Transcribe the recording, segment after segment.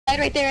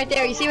Right there, right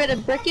there. You see where the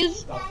brick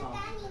is?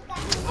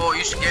 Oh,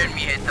 you scared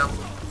me, hit them.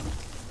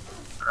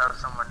 That was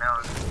someone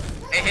else.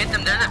 Hey, hit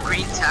them. There's a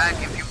green tag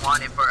if you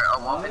want it for a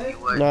woman, you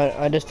would. No,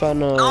 I just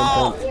found a.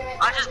 No!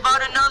 I just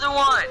bought another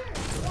one!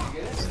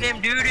 His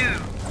name Doo-Doo.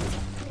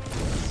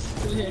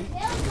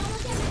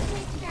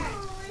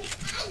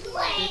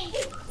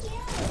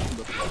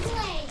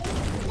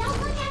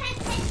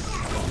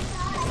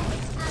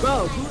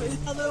 Bro, who is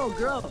that little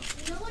girl?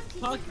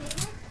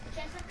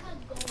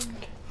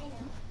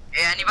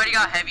 Hey, anybody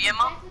got heavy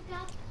ammo?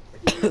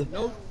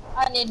 Nope.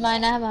 I need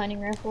mine. I have a hunting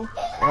rifle.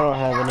 I don't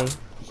have any.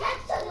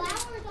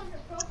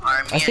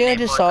 Alright, I think I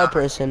just saw a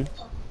person.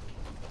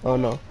 Oh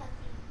no.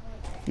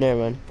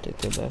 Never mind. Take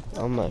that back.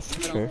 I'm not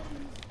for sure.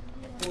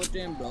 Oh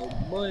damn, bro,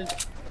 boy.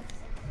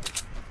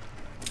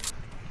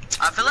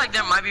 I feel like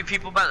there might be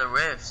people by the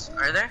rifts.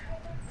 Are there?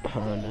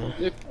 Oh no.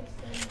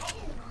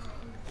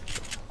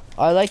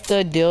 I like the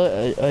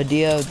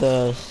idea of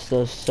the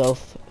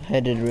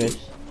self-headed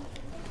rifts.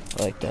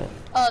 I like that.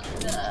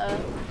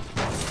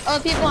 Oh,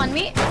 people on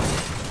me?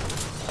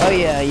 Oh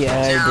yeah, I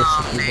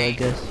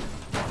guess.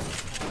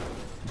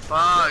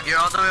 Fuck, you're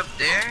all the way up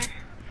there?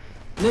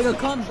 Nigga,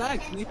 come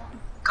back, nigga.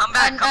 Come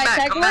back,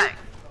 come back.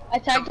 I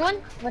tagged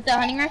one with the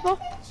hunting rifle.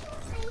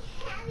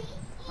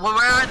 Well,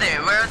 where are they?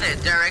 Where are they?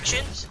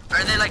 Directions?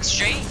 Are they like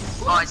straight?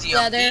 Oh, I see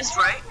Yeah, them east,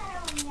 right?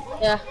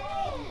 Yeah.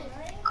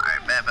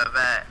 Alright,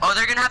 bet. Oh,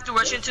 they're gonna have to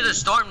rush into the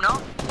storm, no?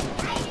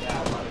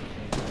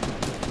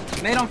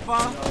 Made him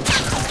fall.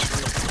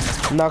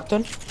 Knocked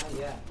one.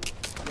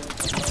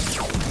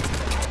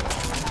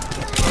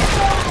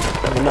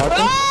 Knocked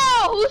one.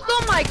 Oh, who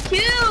stole my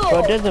kill? Bro,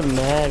 it doesn't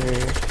matter. It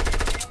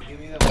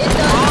doesn't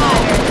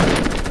matter.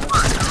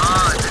 Come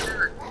on, this is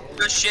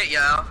good shit, yo.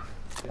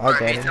 I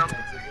got it. Hate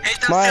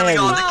them stealing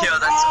all the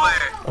kills, I swear.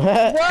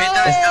 Hate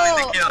them stealing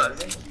the kills.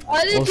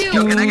 Why did you? Yo,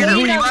 can I get a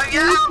leave revive?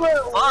 Yeah. super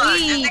Fuck,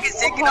 this weak? nigga's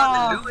taking out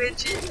the loot and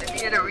shit. Let me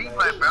get a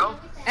revive, bro.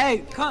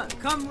 Hey, come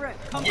red.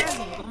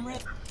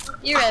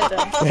 You read them.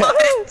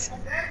 What?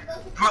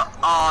 Bro,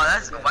 oh,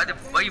 that's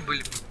why you bully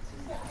me?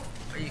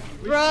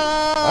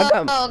 Bro,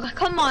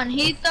 come on,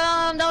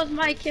 that was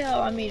my kill.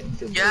 I mean,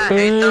 Yeah,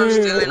 hate them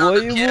stealing all Why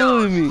the you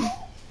kills. bullying me?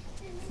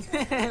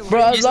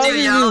 Bro, as long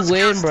as you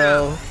win, kills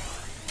bro.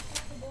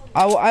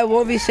 I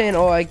won't be saying,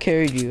 oh, I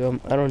carried you.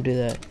 I don't do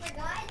that.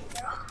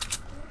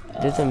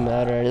 It doesn't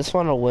matter. I just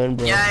want to win,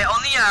 bro. Yeah,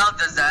 only Al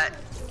does that.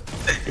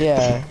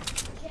 Yeah.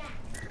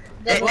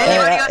 Hey, anybody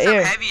got some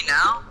here. heavy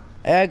now?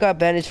 Hey, I got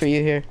bandage for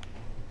you here.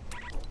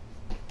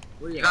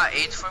 You got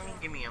 8s for me?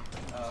 Give me them.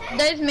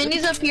 There's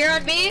minis up here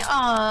on me.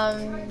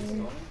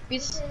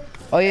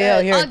 Oh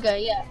yeah, here.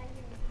 Yeah.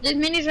 There's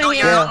minis No, right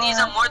here. yo, needs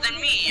them more than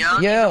me, yo.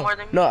 Yo, More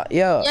than me. no,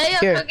 yo, Yeah,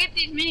 here. go get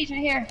these minis right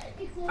here.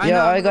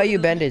 Yeah, I got you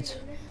bandage.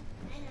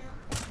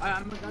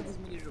 I'm got this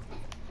mini.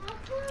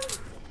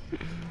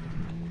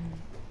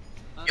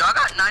 Yo, I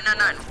got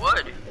 999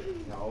 wood.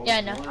 Yeah,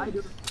 I know.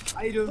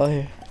 I do. Oh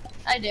here.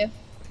 I do.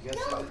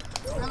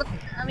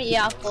 Let me eat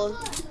apples.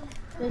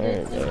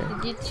 Alright, there.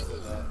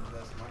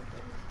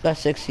 Got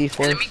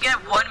 64. Hey, let me get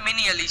one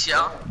mini at least,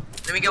 yo.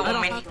 Let me get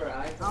one mini.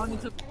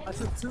 I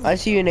took 2. I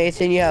see you,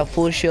 Nathan. You have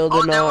full shield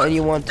and all, and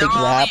you want to take the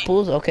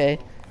apples. Okay,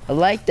 I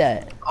like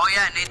that. Oh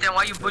yeah, Nathan,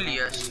 why you bully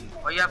us?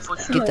 Why you have full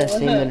Get that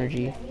same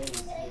energy.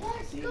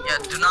 Yeah,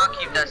 do not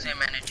keep that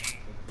same energy.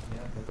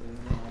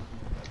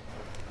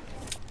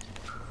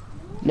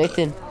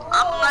 Nathan,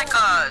 I'm like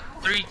a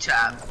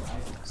 3-tap.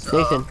 So.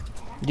 Nathan,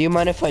 do you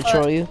mind if I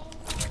troll you?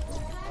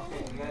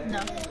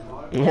 No.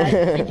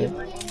 Yeah, I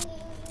do.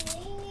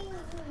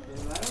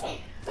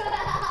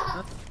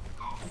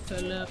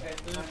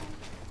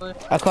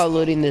 I call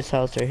looting this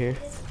house right here.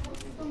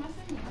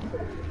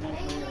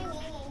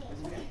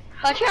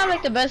 How'd you have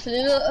like the best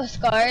loot, a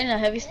scar and a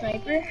heavy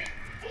sniper?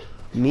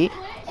 Me?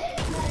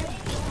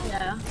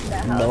 Yeah,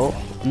 that house. No.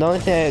 The only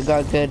thing I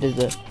got good is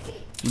a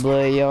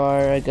blue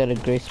AR. I got a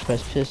great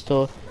suppressed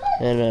pistol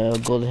and a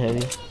gold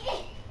heavy.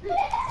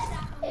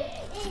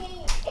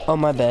 Oh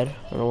my bad.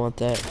 I don't want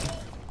that.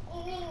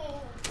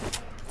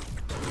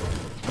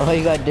 Oh,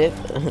 you got dip.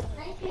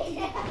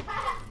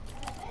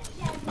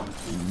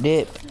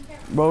 Dip.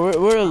 Bro,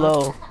 we're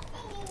low.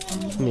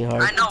 It's gonna be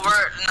hard. I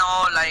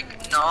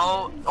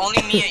know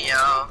only me and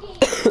y'all.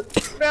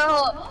 Bro,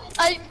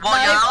 I Well,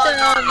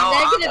 y'all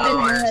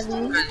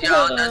negative because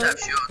y'all does have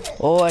shield.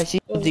 Oh, I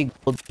see something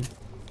golden.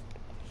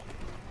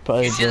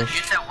 Probably You said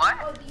bush. what?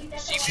 I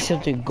see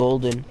something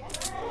golden.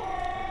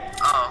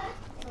 Oh.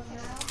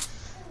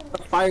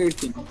 Fire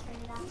thing.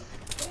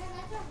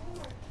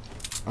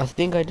 I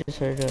think I just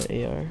heard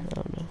an AR. I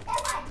don't know.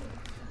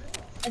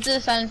 It's a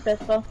silence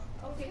pistol.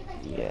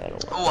 Yeah, I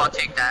don't Oh, I'll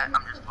take that.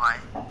 I'm just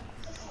playing.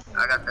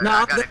 I got a good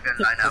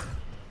lineup.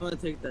 I'm gonna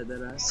take that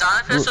ass.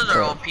 Silent pistols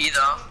are OP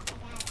though.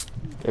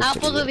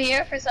 Apples over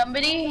here for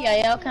somebody.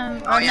 Yeah, y'all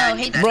come. Oh, yeah, I no,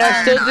 need hate that. Bro,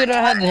 I still do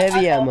not have the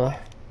heavy ammo.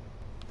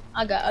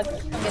 I'll get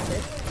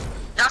this.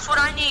 That's what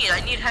I need. I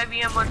need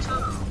heavy ammo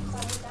too.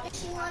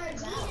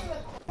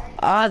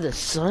 Ah, the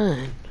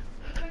sun.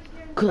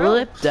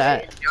 Clip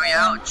that. Yo,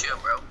 yeah, chill,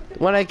 bro.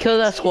 When I kill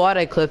that squad,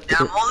 I clipped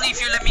Yeah, it. only if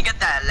you let me get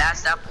that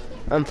last apple.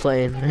 I'm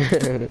playing.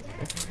 Bro,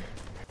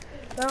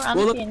 I'm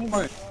Well, look seeing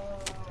for you. it.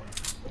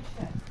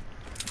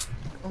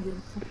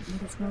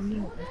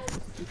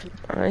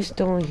 I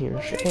still hear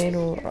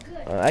channel.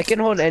 I can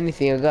hold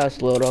anything. I got a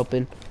slot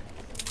open.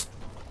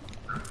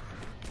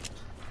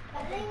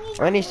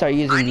 I need to start I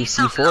using need these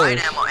some light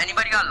C4s. ammo.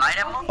 Anybody got light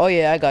ammo? Oh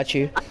yeah, I got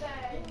you.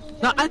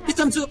 No, I need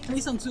some too. I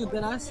need some too,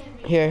 deadass.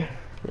 Here.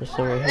 There's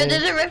some right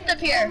There's here. a rift up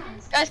here.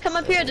 Guys, come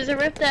up here. There's a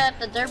rift at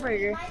the dirt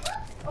burger.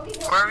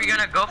 Where are we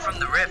gonna go from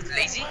the rift?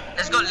 Lazy?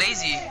 Let's go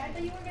lazy.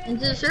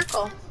 Into the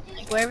circle.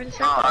 Like wherever the Oh,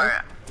 circle is.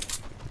 alright.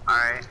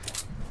 Alright.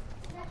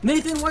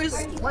 Nathan, why is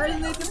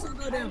Nathan so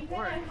goddamn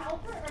far?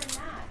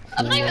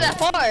 I'm not even that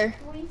far.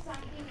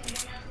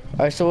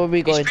 Alright, so where we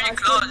It's going? pretty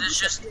close. It's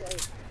just.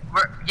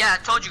 Yeah,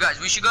 I told you guys.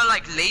 We should go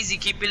like lazy.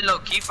 Keep it low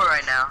key for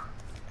right now.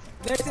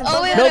 Nathan,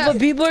 Oh, wait, No, hold but on.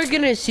 people are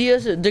gonna see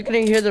us. They're gonna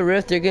hear the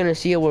rift. They're gonna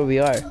see where we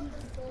are.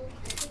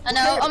 I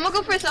know. I'm gonna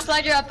go for a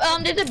supply drop.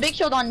 There's a big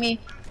shield on me.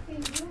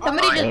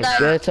 Somebody Oh, just yeah.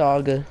 died. It's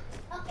all good.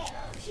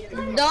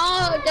 I'm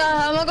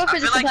gonna go for I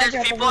the feel like supply there's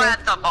drop people over here.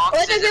 at the Wait,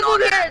 boxes there's and people all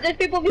over here. that. There's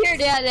people over here.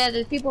 Yeah,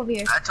 there's people over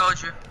here. I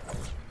told you.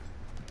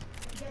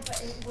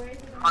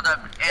 Hold up.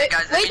 Hey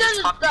guys, let me Wait,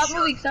 just pop stop this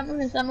moving,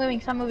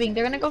 shield. stop moving.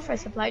 They're gonna go for a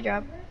supply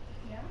drop.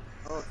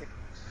 Okay.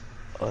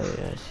 Oh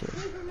yeah, I see.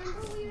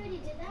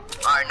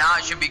 Alright, now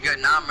it should be good.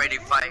 Now I'm ready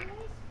to fight.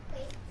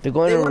 They're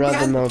going They were around the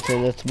behind-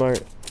 mountain. That's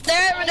smart.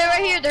 They're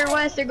right here. They're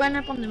west. They're going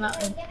up on the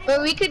mountain.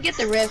 But we could get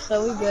the rift,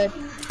 so we're good.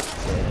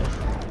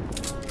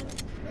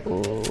 Oh.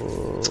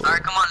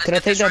 Alright, come on, let's Can I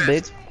get take this that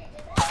big?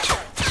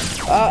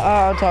 rift.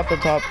 On top, on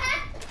top.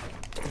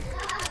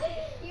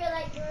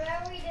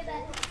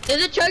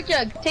 There's a chug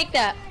jug. Take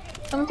that.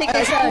 Someone take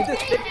that chug.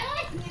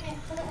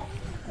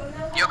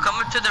 Yo, come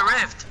up to the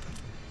rift.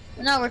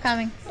 No, we're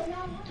coming.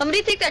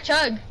 Somebody take that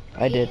chug.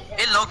 I did.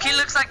 It low-key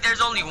looks like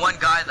there's only one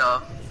guy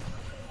though.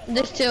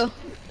 There's two.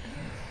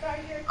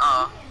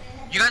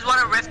 You guys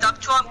want to rift up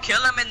to him, kill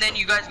him, and then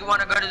you guys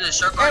want to go to the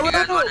circle, Hey, and you wait,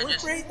 guys want to wait,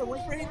 just... wait,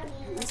 wait for Nathan.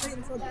 Let's wait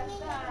in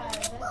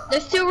front.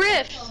 There's two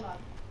rifts.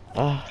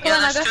 Ah, Yeah, Come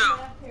on, there's I'll two.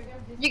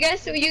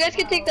 You guys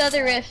can take the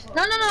other rift.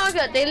 No, I'll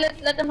go. They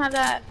let them have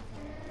that.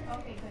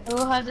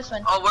 We'll have this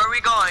one. Oh, where are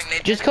we going,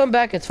 Nathan? just come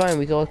back. It's fine.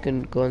 We all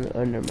can go in.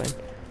 Oh, never mind.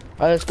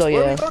 Alright, let's go. Where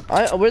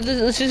Yeah.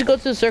 Let's just go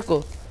to the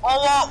circle.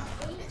 Oh, wow.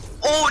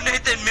 Oh,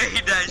 Nathan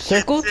made that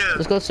Circle? shit too.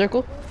 Let's go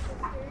circle.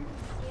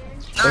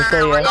 No, let's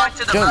go, we're yeah. going to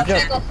the Jump,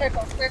 mountain. jump.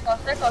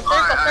 Circle.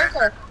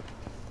 Alright.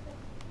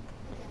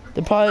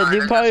 They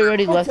probably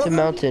already left the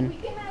mountain.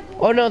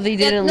 Oh no, they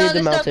didn't leave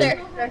the mountain.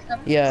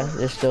 Yeah,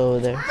 they're still over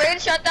there. We're gonna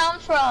shut down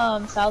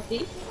from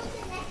southeast.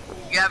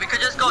 Yeah, we could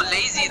just go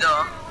lazy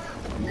though.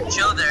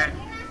 Chill there.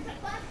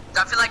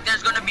 I feel like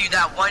there's gonna be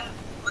that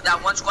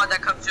one squad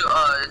that comes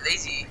to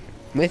lazy.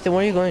 Nathan,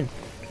 where are you going?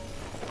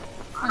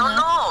 I don't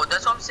know.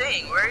 That's what I'm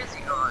saying. Where is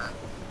he going?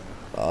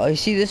 Oh, you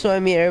see, this is what I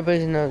mean.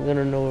 Everybody's not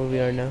gonna know where we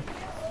are now.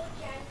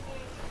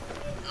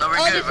 No, we're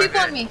Oh, good. there's We're people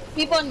on good.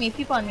 me.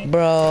 People on me.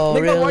 Bro,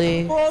 Nigga,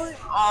 really? what-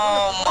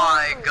 Oh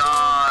my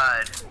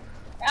god.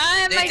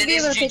 I might Nathan, be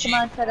able to it's take them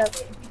GG. on setup.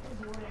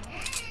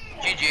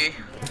 GG.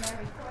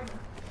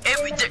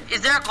 Hey,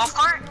 is there a golf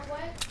cart?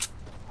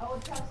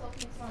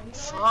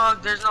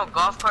 Fuck, there's no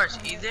golf carts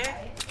either.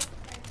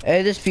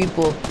 Hey, there's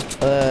people.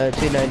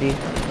 290.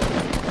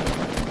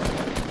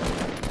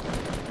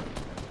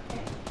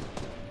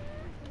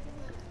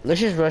 Let's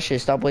just rush it.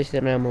 Stop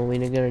wasting ammo. We're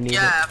gonna need it.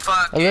 Yeah,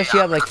 fuck. Unless you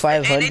have like Hey,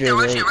 500, Nathan,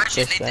 rush right? it, rush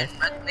it, Just Nathan.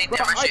 Nathan, Bro,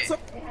 rush I it. took.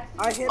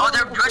 I hit Oh, him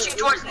they're with rushing the-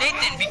 towards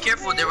Nathan. Be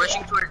careful, they're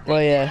rushing towards Nathan. Oh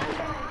yeah.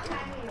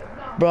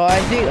 Bro,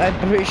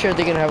 I'm pretty sure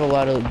they're gonna have a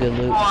lot of good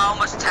loot. Oh, I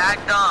almost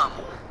tagged them. I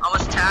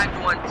almost tagged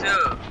one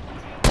too.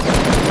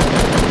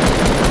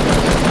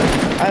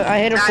 I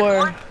hit him Tagged for.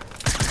 one?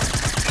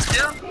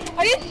 You too?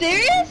 Are you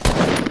serious?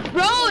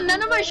 Bro,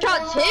 none of my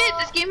shots hit.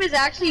 This game is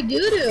actually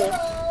doo-doo.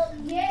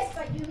 Yes,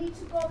 but you need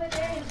to go over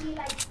there and be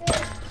like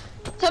this.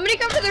 Somebody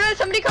come for the rest.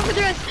 Somebody come for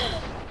the rest.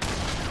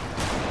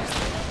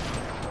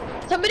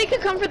 Somebody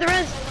could come for the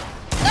rest.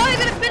 No, you're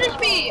gonna finish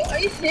me. Are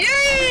you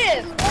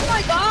serious? Oh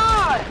my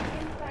god.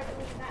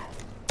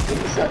 This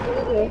is so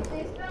doo-doo.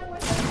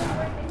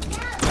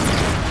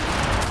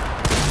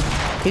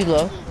 He's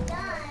low.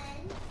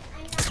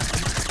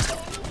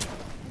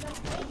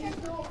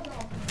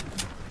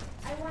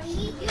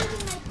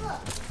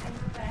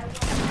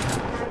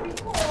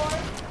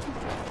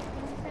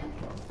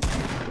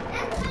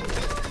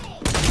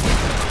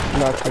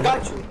 Knocked him.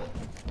 Got you.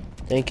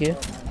 Thank you.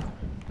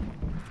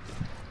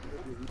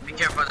 Be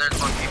careful, there's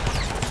one people.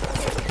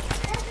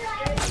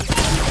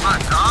 Oh my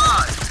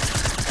god.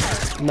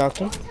 Knocked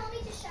him.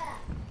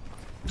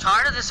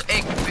 Tired of this.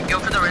 Hey, go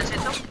for the red hit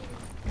though.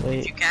 If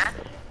Wait. you can.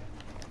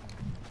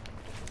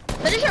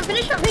 Finish him,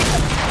 finish him, finish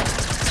him.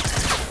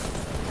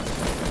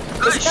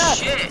 Good that?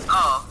 shit.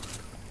 Oh.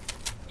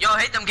 Yo,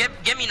 hit them.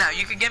 Get me now.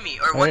 You can get me,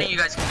 or one Alright. of you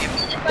guys can get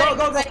me.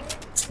 Go.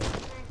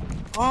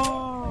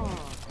 Oh.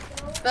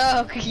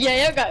 Oh,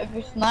 yeah, you got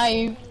a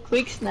snipe.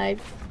 Quick snipe.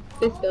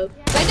 Good stuff.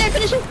 Right there,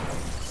 finish him.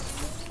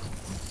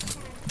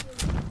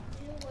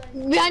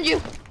 Behind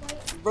you.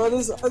 Bro,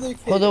 this other kid.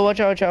 Hold on, watch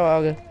out,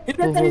 I'll go. He's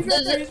right there, he's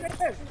right there, he's right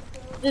there.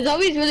 There's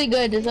always really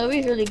good. There's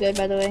always really good,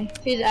 by the way.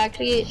 She's a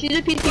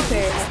PC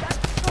player.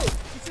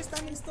 He's just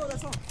standing still,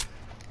 that's all.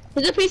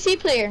 She's a PC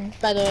player,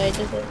 by the way.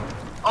 Just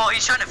Oh,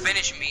 he's trying to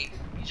finish me.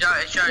 He's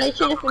trying like,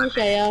 to she's a finisher,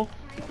 yeah.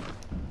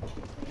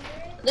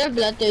 They're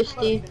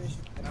bloodthirsty.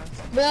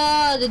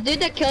 Bro, the dude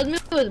that killed me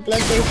was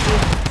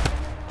bloodthirsty.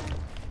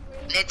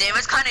 It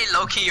was kind of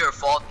low-key your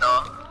fault,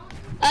 though.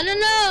 I don't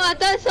know. I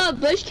thought I saw a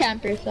bush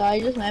camper, so I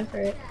just went for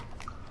it.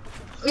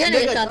 We're gonna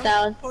get shot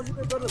down. I told you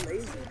to go to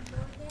laser.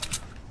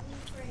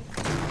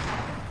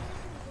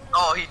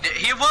 Oh,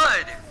 he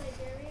would.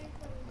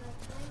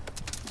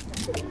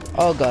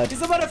 Oh god.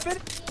 He's about to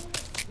finish.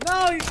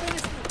 No, he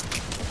finished me.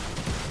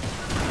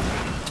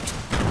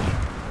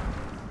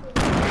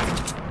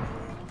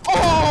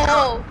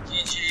 Oh!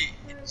 GG.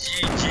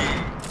 GG.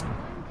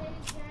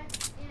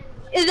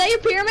 Is that your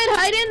pyramid?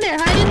 Hide in there.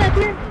 Hide in that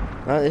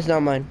pyramid. No, it's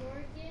not mine.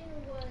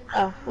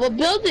 Oh, well,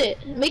 build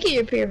it. Make it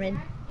your pyramid.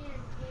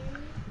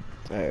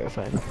 Alright,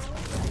 fine.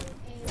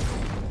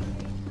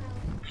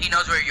 He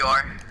knows where you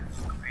are.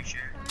 I'm pretty sure.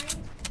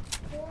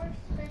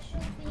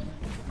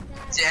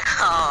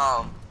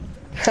 Damn.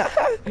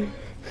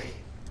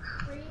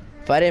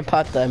 If I didn't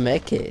pop that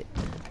med kit.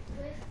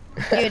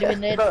 You would have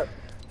been dead. Bro,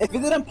 if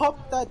you didn't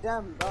pop that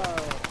damn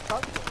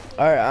truck.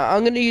 Alright,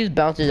 I'm gonna use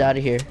bouncers out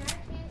of here.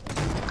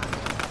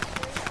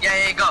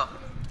 Yeah, go.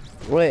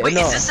 Wait, Wait,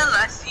 no. is this the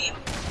last team?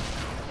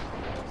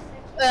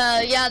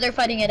 Yeah, they're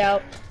fighting it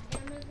out.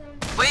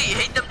 Wait,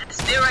 hate them.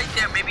 Stay right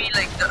there. Maybe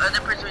like the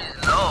other person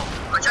is low.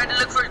 Or try to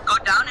look for, go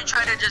down and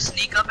try to just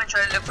sneak up and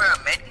try to look for a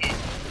medkit.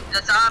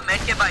 That's not a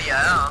medkit by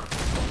Yael.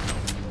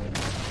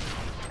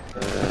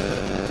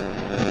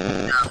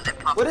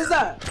 What is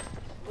that?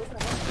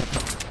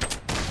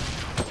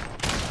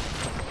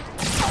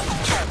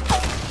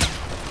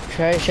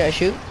 Should I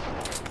shoot?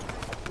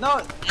 No.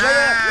 No.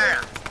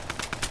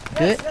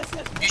 Do it? Yes.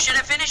 You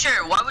shouldn't finish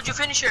her. Why would you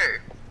finish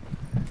her?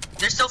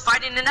 They're still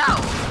fighting it out.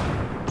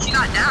 She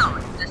got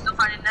down. They're still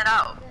fighting it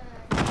out.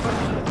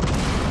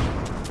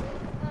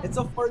 It's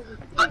a 40.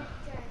 But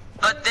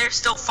they're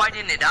still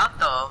fighting it out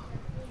though.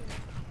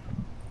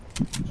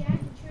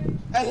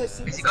 Is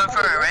he going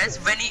for a res?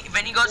 When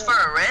he goes for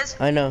a res?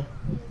 I know.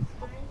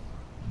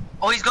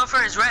 Oh, he's going for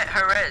his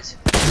her res.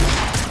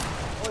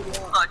 Oh yeah.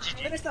 Oh,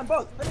 GG. Finish them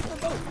both. Finish them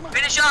both. Come on.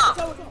 Finish him. Let's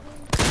go.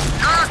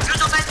 No, use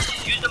the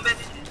bandages. Use the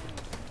bandages.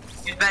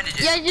 Use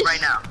bandages Yeah, right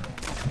now.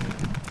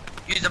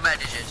 Use the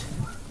bandages.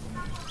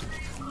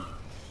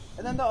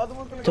 And then the other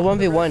one's gonna It's a go for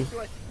the 1v1.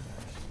 rest.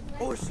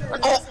 Oh shit.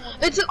 Oh,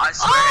 it's a, I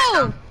swear,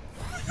 oh!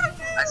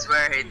 I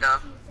swear I hate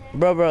them.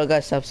 Bro,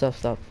 guys, stop.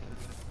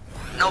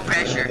 No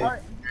pressure.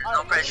 Alright,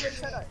 No pressure.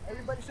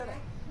 Everybody shut up.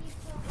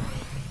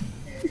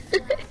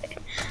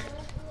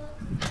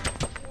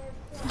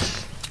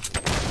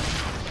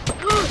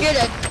 You're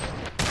dead.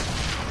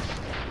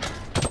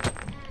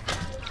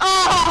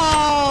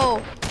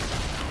 Oh!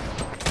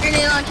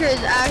 Grenade launcher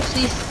is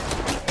actually,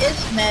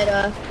 it's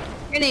meta.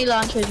 Grenade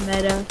launcher is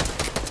meta.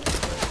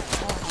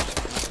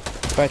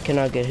 Bro, I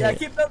cannot get Yeah, hit.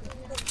 keep them.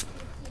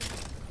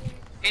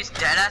 He's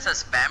dead as a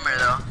spammer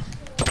though.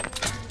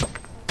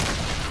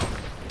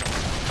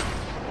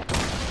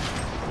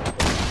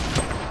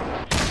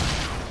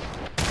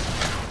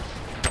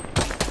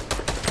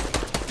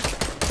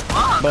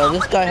 Oh, Bro, God, this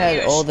what guy do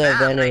has you all the spam?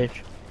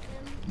 advantage.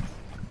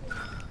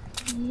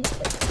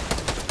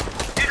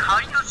 Dude, how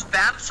do you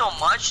spam so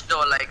much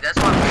though? Like that's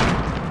what.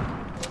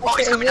 Oh,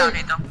 he's coming down,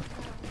 Nathan.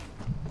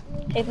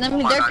 Hate them. Oh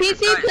my They're God, PC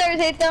this guy- players,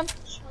 hate them.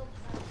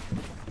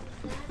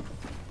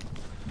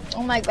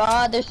 Oh my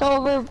god, they're so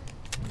over.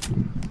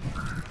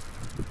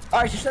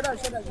 Alright, shut up.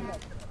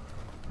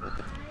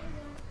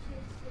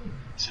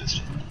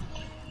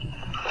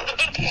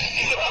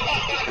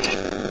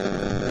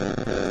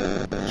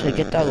 Should I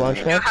get that launch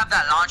You pad? have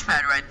that launch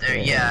pad right there,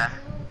 yeah.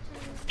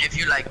 If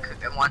you like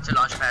want to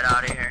launch pad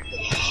out of here.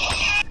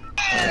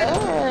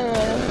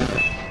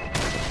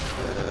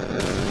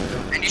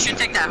 And you should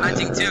take that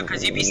hunting too,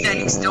 cause he be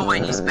standing still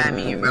when he's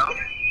spamming you, bro.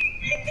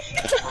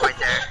 Right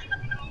there.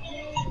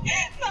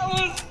 That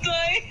was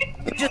good.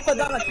 You just put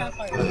down a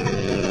campfire.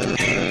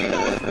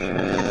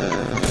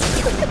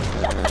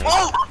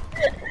 Oh!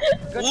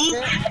 Good Oof.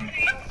 shit.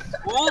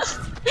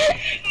 Oof.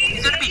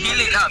 He's gonna be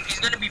healing up. He's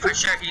gonna be for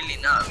sure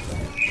healing up.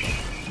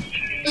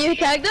 You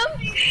tagged them?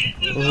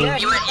 Yeah,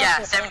 He went,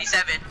 yeah,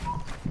 77.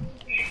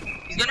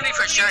 He's gonna be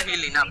for sure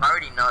healing up. I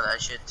already know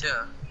that shit too.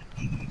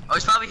 Oh,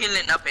 he's probably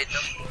healing up,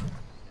 Ethan.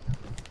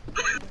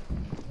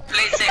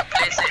 Play safe.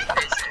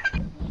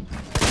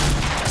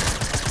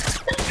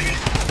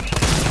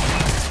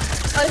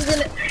 I was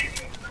gonna.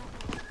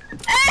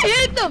 Hey,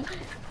 hit them!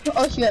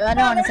 Oh shit, I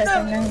don't want to say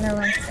something. Never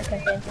mind.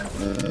 Okay, thank you.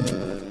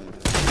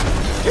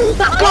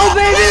 Let's go,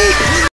 baby!